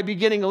guys might be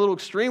getting a little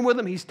extreme with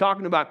them. He's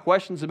talking about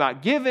questions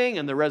about giving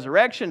and the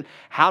resurrection,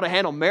 how to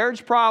handle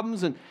marriage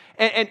problems,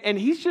 and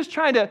he's just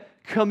trying to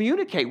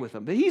communicate with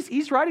them. But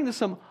he's writing to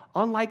some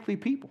unlikely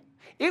people.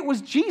 It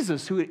was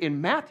Jesus who, in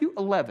Matthew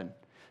 11,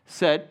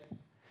 said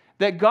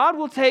that God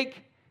will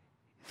take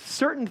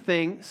certain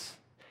things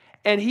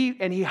and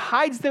he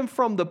hides them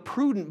from the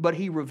prudent, but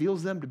he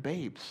reveals them to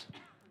babes.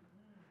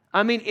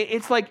 I mean,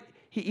 it's like,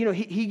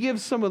 he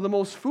gives some of the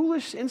most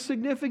foolish,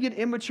 insignificant,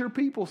 immature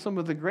people some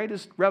of the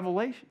greatest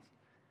revelations.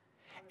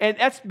 And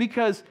that's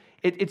because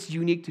it's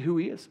unique to who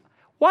he is.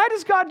 Why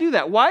does God do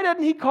that? Why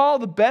doesn't he call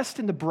the best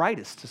and the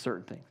brightest to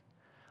certain things?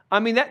 I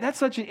mean, that's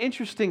such an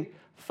interesting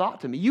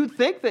thought to me. You'd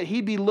think that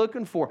he'd be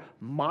looking for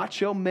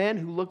macho men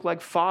who look like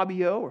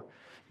Fabio, or,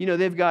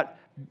 they've got,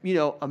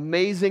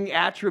 amazing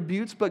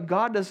attributes, but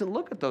God doesn't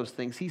look at those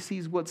things. He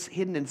sees what's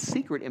hidden in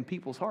secret in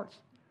people's hearts.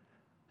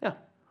 Yeah.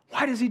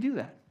 Why does he do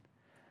that?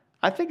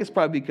 I think it's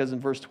probably because in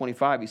verse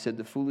 25, he said,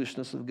 the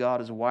foolishness of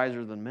God is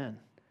wiser than men,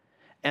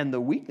 and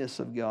the weakness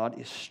of God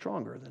is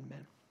stronger than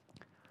men.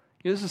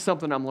 This is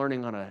something I'm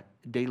learning on a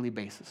daily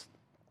basis.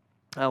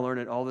 I learn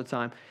it all the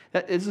time.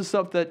 This is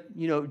something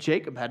that,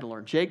 Jacob had to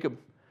learn. Jacob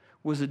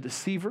was a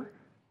deceiver,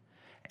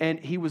 and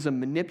he was a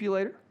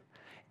manipulator,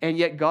 and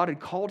yet God had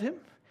called him,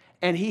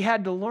 and he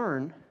had to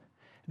learn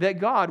that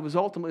God was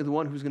ultimately the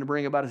one who was going to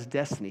bring about his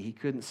destiny. He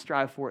couldn't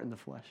strive for it in the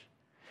flesh.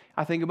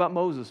 I think about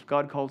Moses.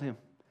 God called him.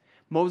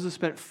 Moses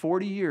spent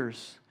 40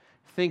 years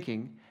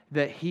thinking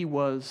that he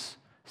was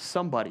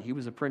somebody. He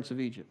was a prince of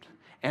Egypt.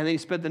 And then he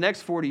spent the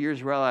next 40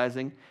 years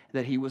realizing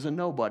that he was a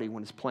nobody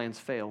when his plans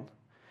failed.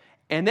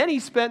 And then he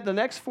spent the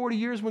next 40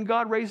 years when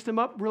God raised him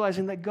up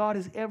realizing that God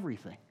is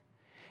everything.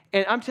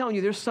 And I'm telling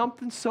you, there's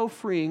something so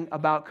freeing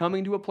about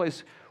coming to a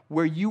place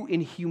where you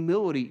in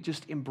humility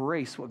just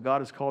embrace what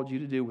God has called you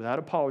to do without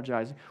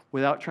apologizing,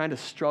 without trying to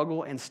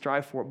struggle and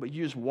strive for it, but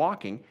you're just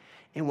walking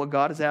in what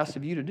God has asked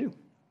of you to do.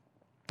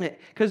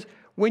 Because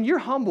when you're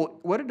humble,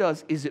 what it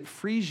does is it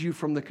frees you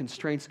from the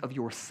constraints of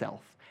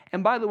yourself.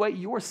 And by the way,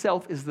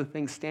 yourself is the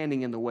thing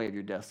standing in the way of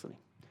your destiny.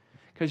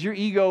 Because your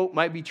ego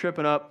might be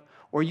tripping up,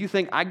 or you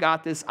think, I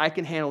got this, I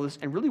can handle this.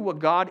 And really what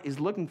God is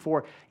looking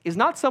for is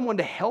not someone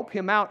to help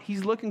him out.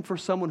 He's looking for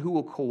someone who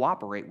will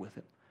cooperate with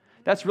him.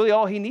 That's really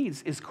all he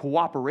needs is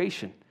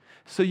cooperation.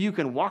 So you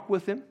can walk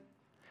with him.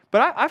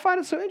 But I find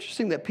it so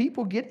interesting that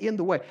people get in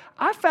the way.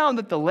 I found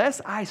that the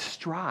less I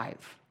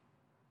strive,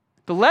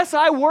 The less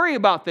I worry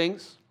about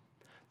things,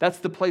 that's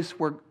the place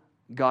where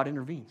God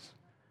intervenes.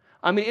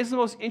 I mean, it's the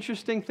most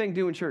interesting thing to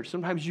do in church.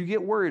 Sometimes you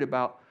get worried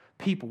about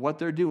people, what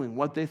they're doing,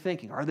 what they're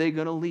thinking. Are they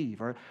going to leave?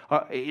 Or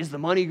is the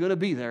money going to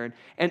be there?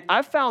 And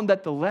I've found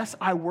that the less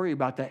I worry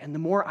about that and the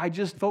more I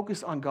just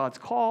focus on God's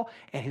call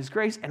and His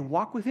grace and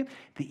walk with Him,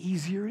 the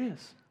easier it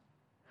is.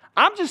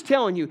 I'm just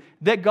telling you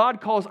that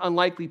God calls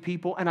unlikely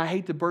people, and I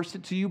hate to burst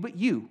it to you, but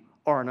you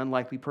are an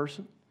unlikely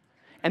person.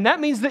 And that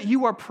means that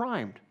you are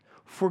primed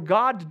for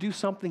God to do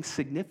something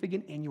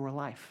significant in your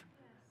life.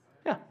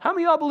 Yeah. How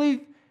many of y'all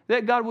believe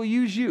that God will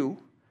use you?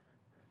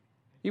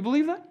 You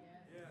believe that?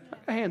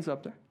 Yeah. Hands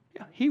up there.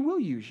 Yeah, He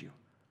will use you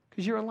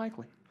because you're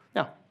unlikely.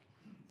 Now,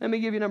 let me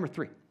give you number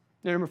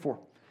 4.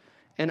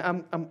 And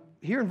I'm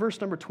here in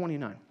verse number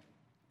 29.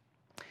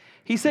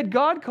 He said,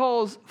 God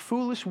calls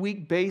foolish,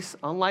 weak, base,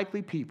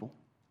 unlikely people.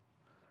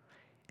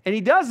 And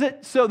He does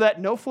it so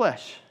that no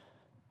flesh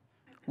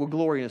will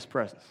glory in His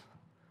presence.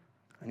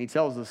 And He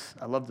tells us,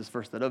 I love this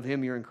verse, that of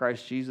Him you're in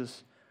Christ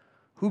Jesus,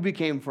 who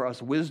became for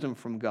us wisdom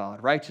from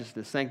God,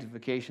 righteousness,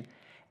 sanctification,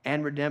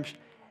 and redemption.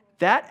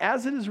 That,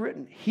 as it is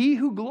written, he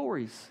who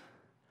glories,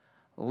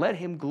 let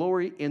him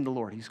glory in the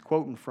Lord. He's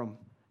quoting from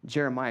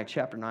Jeremiah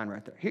chapter 9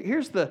 right there.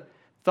 Here's the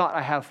thought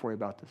I have for you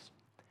about this.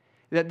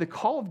 That the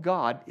call of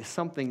God is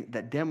something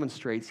that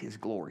demonstrates His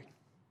glory.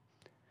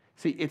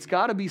 See, it's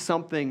got to be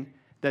something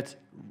that's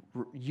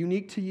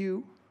unique to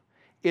you.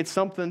 It's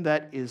something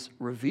that is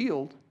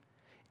revealed.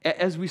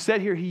 As we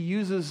said here, He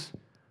uses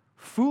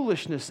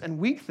foolishness and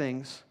weak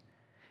things.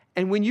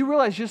 And when you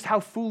realize just how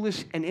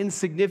foolish and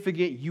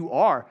insignificant you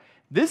are,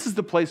 this is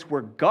the place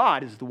where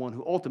God is the one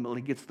who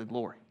ultimately gets the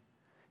glory.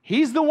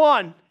 He's the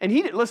one, and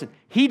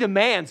He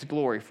demands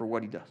glory for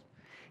what He does.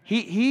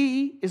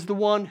 He is the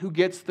one who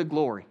gets the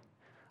glory.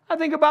 I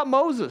think about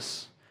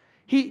Moses.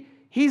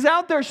 He's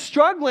out there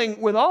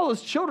struggling with all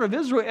those children of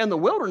Israel in the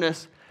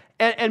wilderness,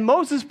 and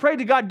Moses prayed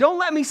to God, don't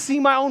let me see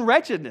my own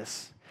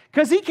wretchedness,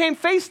 because he came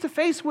face to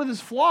face with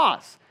his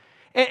flaws.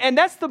 And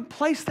that's the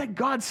place that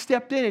God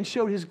stepped in and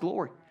showed His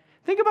glory.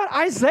 Think about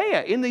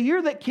Isaiah. In the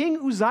year that King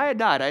Uzziah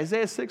died,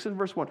 Isaiah 6 and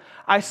verse 1,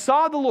 I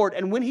saw the Lord,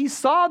 and when he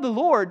saw the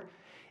Lord,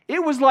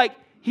 it was like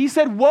he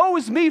said, woe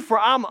is me, for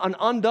I'm an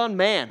undone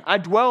man. I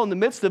dwell in the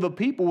midst of a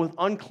people with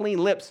unclean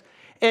lips.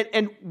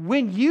 And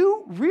when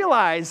you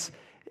realize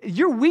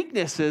your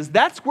weaknesses,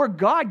 that's where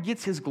God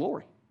gets His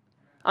glory.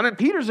 I mean,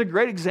 Peter's a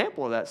great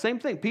example of that. Same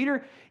thing.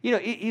 Peter,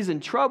 he's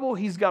in trouble.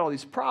 He's got all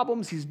these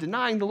problems. He's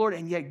denying the Lord,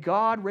 and yet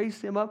God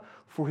raised him up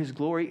for His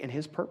glory and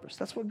His purpose.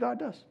 That's what God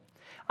does.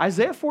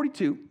 Isaiah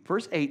 42,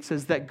 verse 8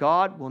 says that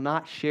God will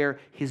not share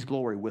His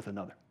glory with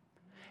another.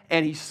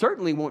 And He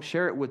certainly won't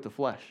share it with the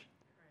flesh.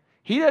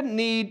 He doesn't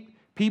need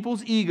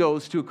people's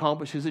egos to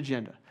accomplish His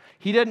agenda.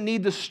 He doesn't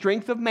need the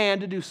strength of man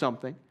to do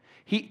something.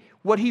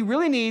 What He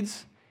really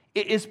needs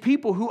is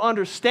people who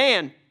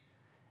understand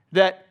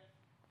that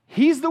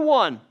He's the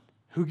one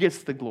who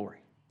gets the glory.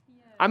 Yeah.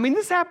 I mean,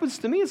 this happens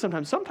to me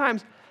sometimes.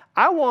 Sometimes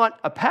I want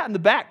a pat in the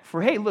back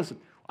for, hey, listen,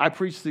 I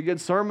preached a good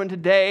sermon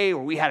today,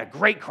 or we had a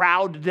great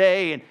crowd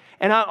today.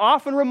 And I'm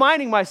often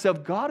reminding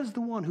myself, God is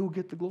the one who will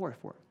get the glory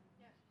for it.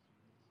 Yeah.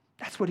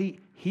 That's what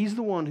He's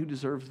the one who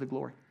deserves the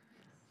glory.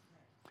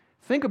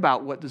 Think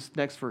about what this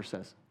next verse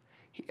says.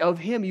 Of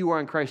Him you are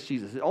in Christ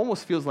Jesus. It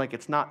almost feels like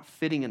it's not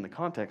fitting in the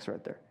context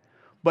right there.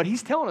 But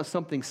He's telling us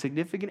something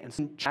significant and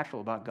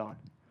supernatural about God.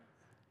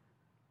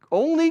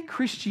 Only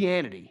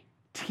Christianity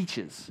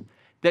teaches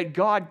that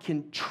God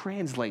can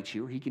translate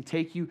you, or He can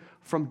take you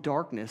from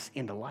darkness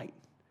into light.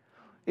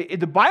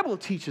 The Bible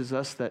teaches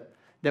us that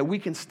we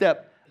can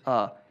step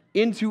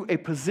into a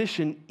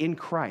position in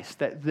Christ,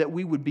 that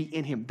we would be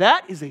in Him.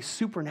 That is a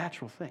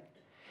supernatural thing.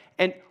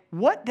 And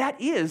what that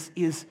is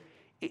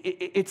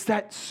it's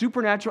that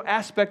supernatural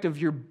aspect of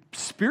your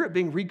spirit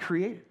being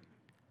recreated.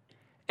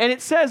 And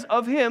it says,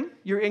 of Him,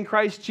 you're in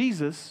Christ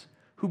Jesus,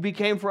 who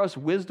became for us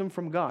wisdom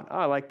from God. Oh,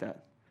 I like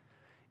that.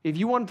 If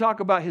you want to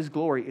talk about His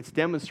glory, it's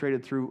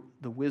demonstrated through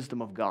the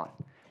wisdom of God,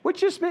 which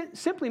just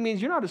simply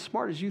means you're not as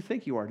smart as you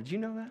think you are. Did you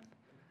know that?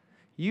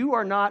 You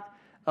are not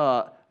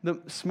the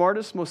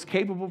smartest, most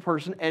capable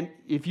person, and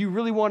if you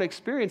really want to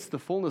experience the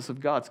fullness of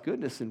God's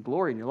goodness and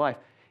glory in your life,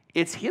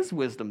 it's His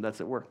wisdom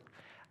that's at work.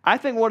 I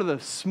think one of the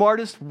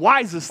smartest,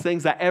 wisest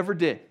things I ever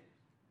did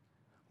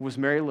was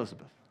marry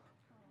Elizabeth.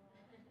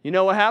 You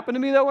know what happened to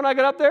me, though, when I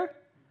got up there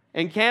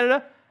in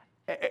Canada?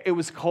 It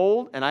was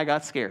cold, and I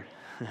got scared.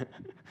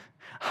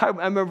 I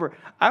remember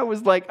I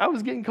was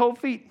getting cold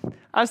feet.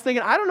 I was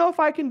thinking, I don't know if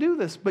I can do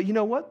this. But you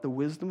know what? The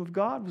wisdom of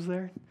God was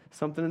there.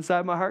 Something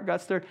inside my heart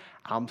got stirred.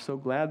 I'm so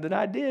glad that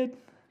I did.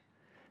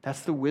 That's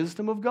the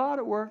wisdom of God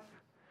at work.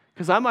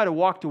 Because I might have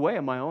walked away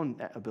on my own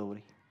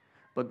ability.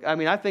 But, I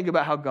mean, I think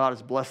about how God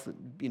has blessed,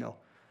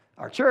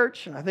 our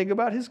church, and I think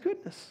about His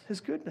goodness,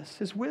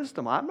 His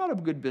wisdom. I'm not a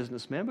good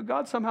businessman, but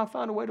God somehow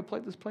found a way to play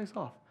this place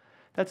off.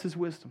 That's His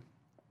wisdom.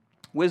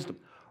 Wisdom.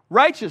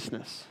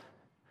 Righteousness.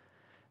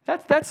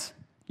 That's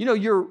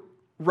your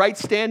right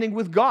standing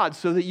with God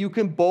so that you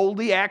can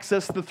boldly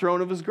access the throne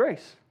of His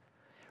grace.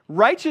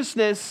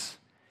 Righteousness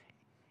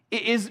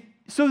is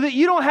so that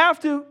you don't have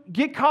to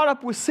get caught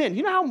up with sin.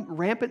 You know how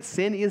rampant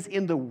sin is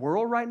in the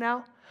world right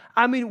now?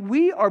 I mean,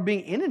 we are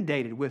being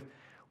inundated with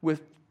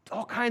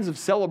all kinds of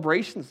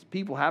celebrations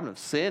people having of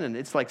sin, and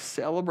it's like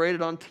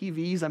celebrated on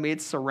TVs. I mean,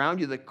 it's around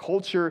you. The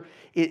culture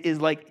is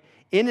like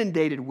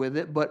inundated with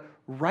it, but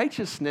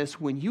righteousness,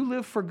 when you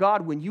live for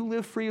God, when you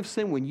live free of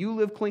sin, when you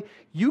live clean,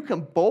 you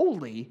can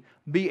boldly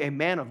be a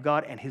man of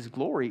God, and His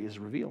glory is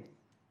revealed.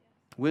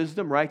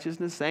 Wisdom,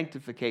 righteousness,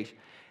 sanctification.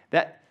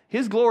 That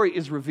His glory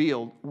is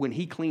revealed when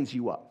He cleans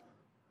you up.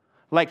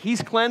 Like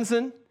He's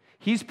cleansing,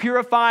 He's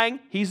purifying,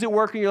 He's at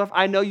work in your life.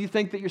 I know you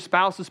think that your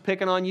spouse is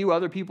picking on you,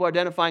 other people are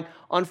identifying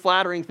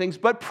unflattering things,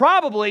 but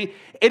probably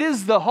it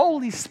is the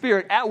Holy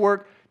Spirit at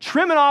work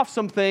trimming off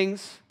some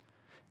things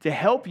to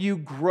help you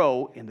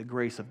grow in the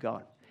grace of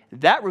God.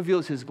 That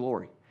reveals His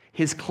glory.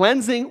 His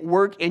cleansing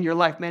work in your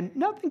life. Man,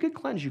 nothing could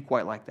cleanse you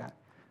quite like that.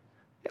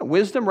 Yeah,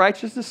 wisdom,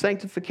 righteousness,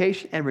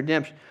 sanctification, and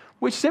redemption,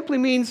 which simply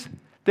means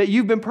that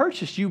you've been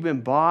purchased. You've been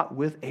bought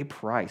with a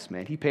price,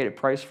 man. He paid a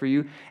price for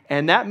you.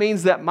 And that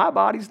means that my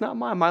body's not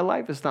mine. My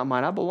life is not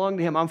mine. I belong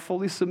to Him. I'm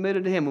fully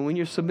submitted to Him. And when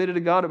you're submitted to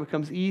God, it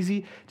becomes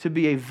easy to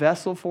be a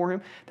vessel for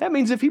Him. That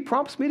means if He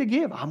prompts me to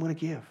give, I'm going to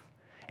give.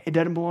 It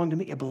doesn't belong to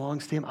me. It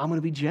belongs to Him. I'm going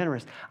to be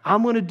generous.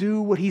 I'm going to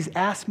do what He's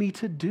asked me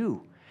to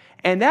do.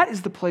 And that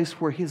is the place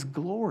where His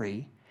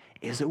glory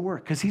is at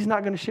work, because He's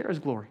not going to share His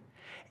glory.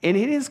 And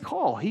in His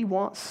call, He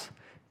wants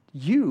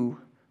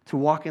you to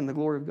walk in the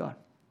glory of God.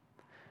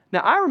 Now,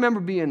 I remember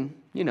being,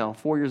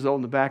 4 years old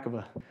in the back of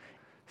a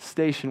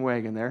station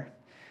wagon there.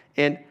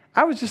 And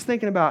I was just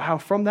thinking about how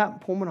from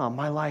that moment on,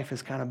 my life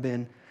has kind of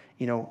been,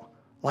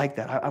 like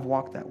that. I've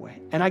walked that way.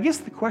 And I guess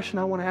the question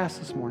I want to ask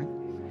this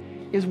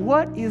morning is,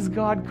 what is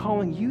God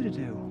calling you to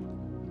do?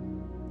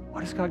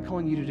 What is God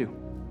calling you to do?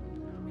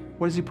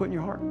 What does He put in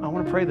your heart? I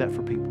want to pray that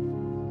for people.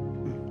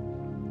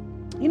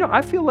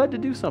 I feel led to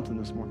do something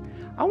this morning.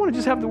 I want to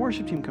just have the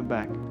worship team come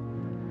back.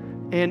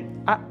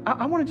 And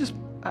I want to just,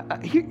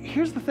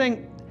 here's the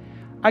thing.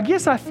 I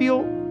guess I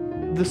feel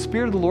the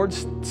Spirit of the Lord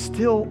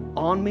still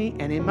on me.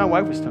 And my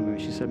wife was telling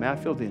me, she said, man, I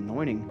feel the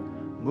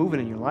anointing moving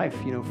in your life,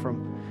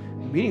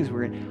 from meetings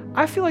we're in.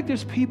 I feel like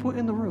there's people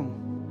in the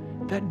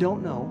room that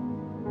don't know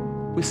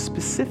with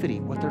specificity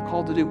what they're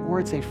called to do, or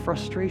it's a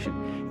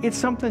frustration. It's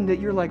something that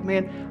you're like,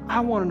 man, I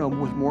want to know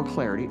with more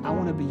clarity. I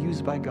want to be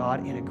used by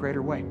God in a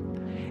greater way.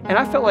 And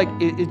I felt like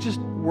it's just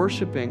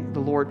worshiping the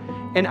Lord.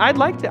 And I'd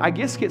like to, I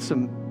guess, get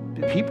some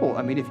people.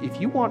 I mean, if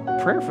you want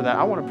prayer for that,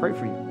 I want to pray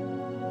for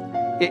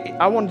you.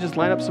 I want to just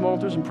line up some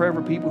altars and pray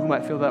for people who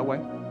might feel that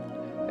way.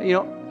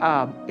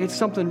 It's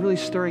something really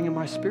stirring in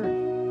my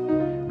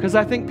spirit, because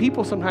I think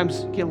people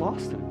sometimes get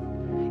lost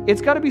in it.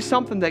 It's got to be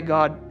something that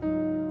God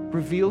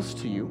reveals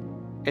to you.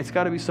 It's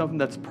got to be something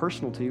that's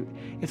personal to you.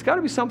 It's got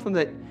to be something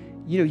that,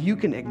 you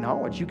can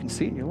acknowledge, you can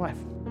see in your life.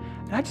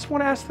 And I just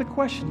want to ask the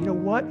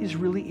question, what is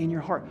really in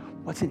your heart?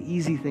 What's an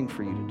easy thing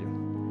for you to do?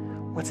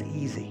 What's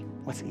easy?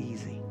 What's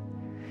easy?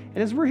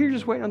 And as we're here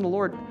just waiting on the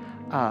Lord,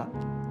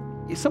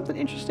 something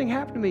interesting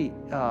happened to me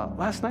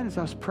last night as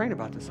I was praying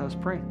about this. I was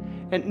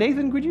praying. And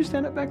Nathan, could you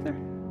stand up back there?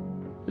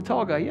 The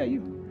tall guy, yeah,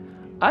 you.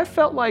 I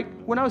felt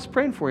like when I was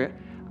praying for you,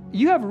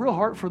 you have a real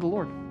heart for the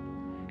Lord.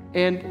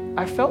 And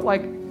I felt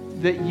like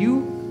that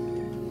you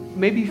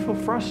maybe feel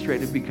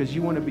frustrated because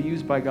you want to be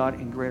used by God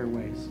in greater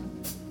ways.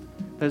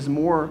 There's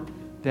more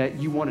that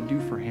you want to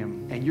do for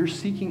Him, and you're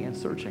seeking and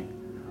searching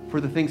for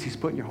the things He's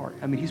put in your heart.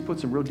 I mean, He's put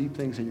some real deep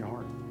things in your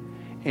heart.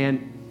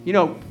 And,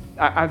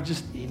 I've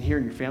just, in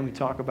hearing your family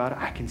talk about it,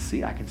 I can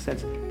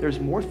sense there's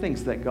more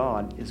things that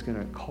God is going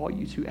to call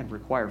you to and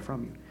require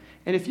from you.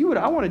 And if you would,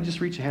 I want to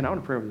just reach a hand. I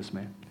want to pray over this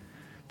man.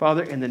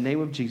 Father, in the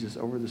name of Jesus,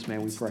 over this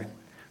man, we pray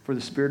for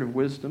the spirit of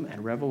wisdom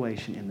and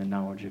revelation in the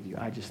knowledge of you.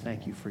 I just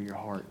thank you for your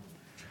heart.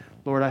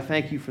 Lord, I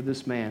thank you for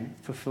this man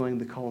fulfilling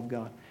the call of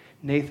God.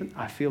 Nathan,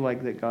 I feel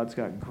like that God's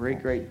got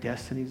great, great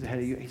destinies ahead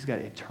of you. He's got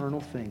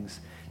eternal things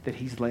that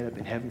He's laid up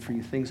in heaven for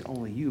you, things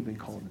only you've been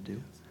called to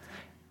do.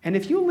 And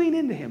if you lean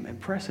into Him and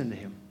press into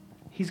Him,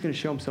 He's going to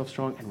show Himself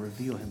strong and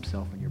reveal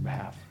Himself on your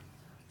behalf.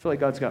 I feel like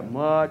God's got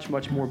much,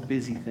 much more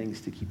busy things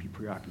to keep you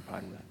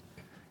preoccupied with.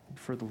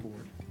 For the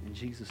Lord. In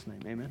Jesus'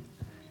 name, amen.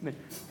 Amen.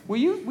 Will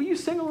you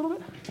sing a little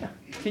bit? Yeah.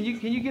 Can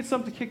you get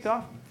something kicked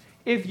off?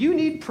 If you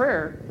need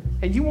prayer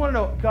and you want to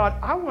know, God,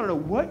 I want to know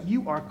what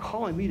you are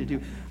calling me to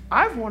do,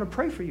 I want to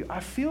pray for you. I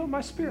feel in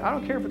my spirit. I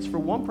don't care if it's for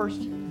one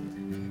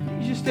person.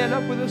 You just stand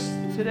up with us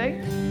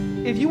today.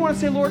 If you want to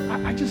say, Lord,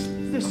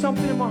 there's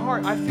something in my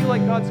heart. I feel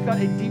like God's got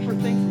a deeper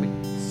thing for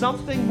me.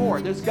 Something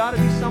more. There's got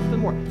to be something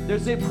more.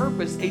 There's a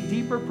purpose, a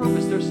deeper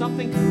purpose. There's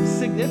something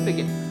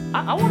significant.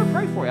 I want to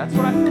pray for you. That's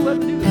what I feel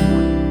led to do this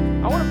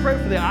morning. I want to pray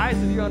for the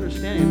eyes of your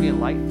understanding to be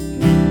enlightened.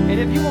 And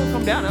if you won't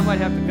come down, I might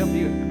have to come to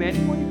you. Mandy,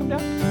 will you come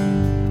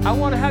down? I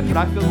want to have you,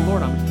 but I feel the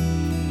Lord on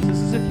me. This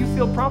is if you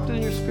feel prompted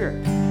in your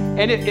spirit.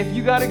 And if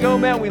you got to go,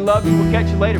 man, we love you. We'll catch you later.